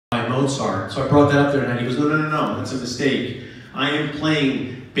Mozart. So I brought that up there, and he goes, no, that's a mistake. I am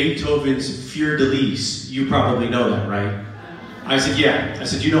playing Beethoven's Fior-de-Lis. You probably know that, right? I said, yeah. I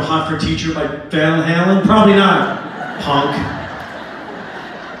said, you know Hot for Teacher by Van Halen? Probably not, punk.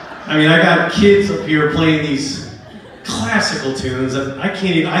 I mean, I got kids up here playing these classical tunes that I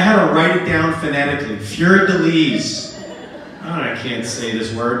can't even, I had to write it down phonetically. Fior-de-Lis. I can't say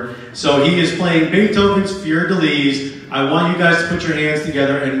this word. So he is playing Beethoven's Fior-de-Lis. I want you guys to put your hands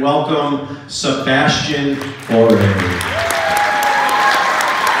together and welcome Sebastian Pawling.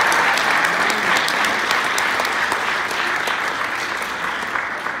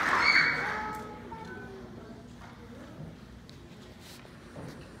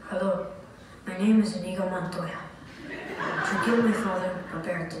 Hello, my name is Inigo Montoya. To kill my father,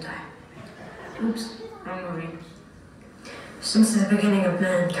 prepare to die. Oops, wrong movie. Since the beginning of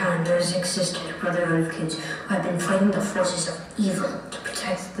mankind, there has existed a brotherhood of kids who have been fighting the forces of evil to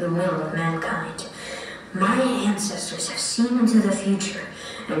protect the will of mankind. My ancestors have seen into the future,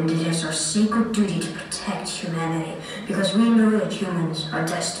 and it is our sacred duty to protect humanity, because we know that humans are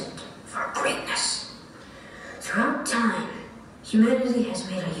destined for greatness. Throughout time, humanity has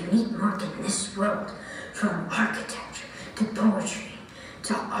made a unique mark in this world, from architecture to poetry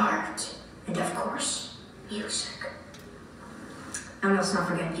to art, and of course, music. And let's not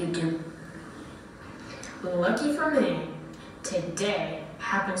forget YouTube. Lucky for me, today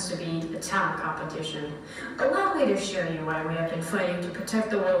happens to be a talent competition. Allow me to show you why we have been fighting to protect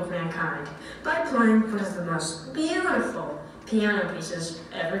the will of mankind by playing one of the most beautiful piano pieces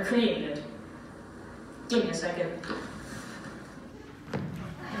ever created. Give me a second.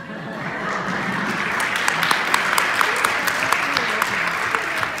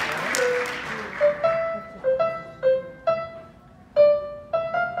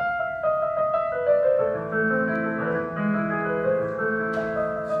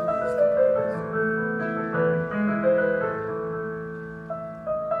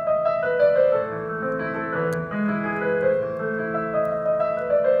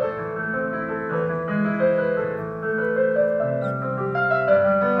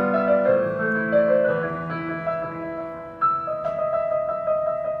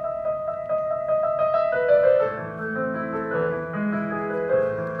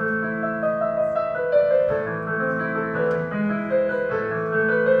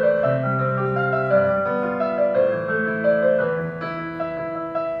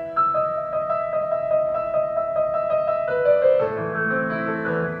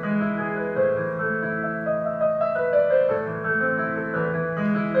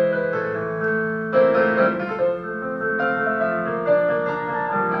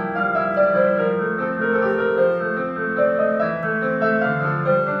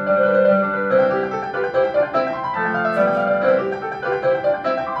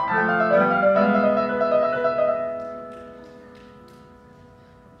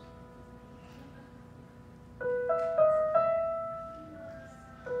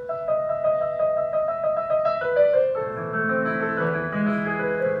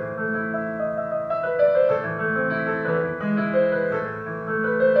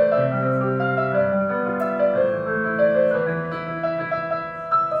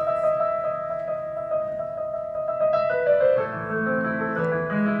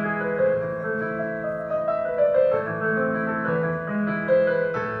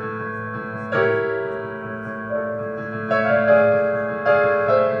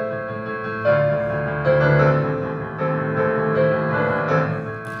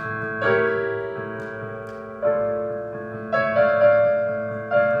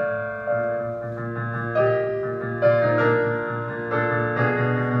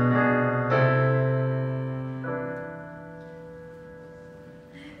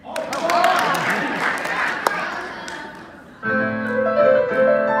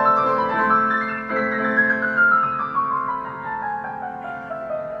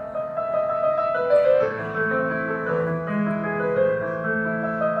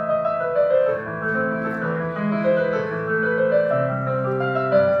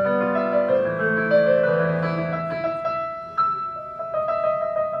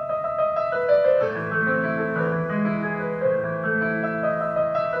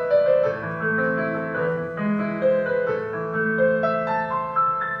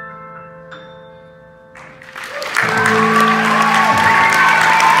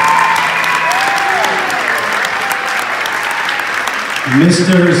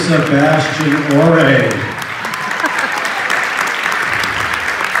 Mr. Sebastian Pawling.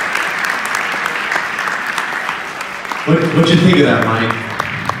 What'd you think of that, Mike?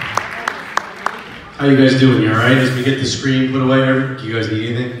 How you guys doing? You all right? As we get the screen put away, do you guys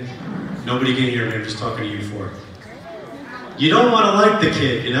need anything? Nobody can hear me. I'm just talking to you four. You don't want to like the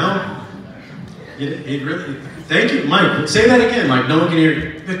kid, you know? It really. Thank you, Mike. Say that again, Mike. No one can hear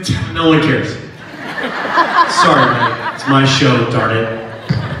you. No one cares. Sorry, Mike. It's my show, darn it.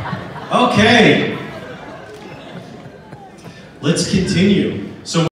 Okay. Let's continue. So.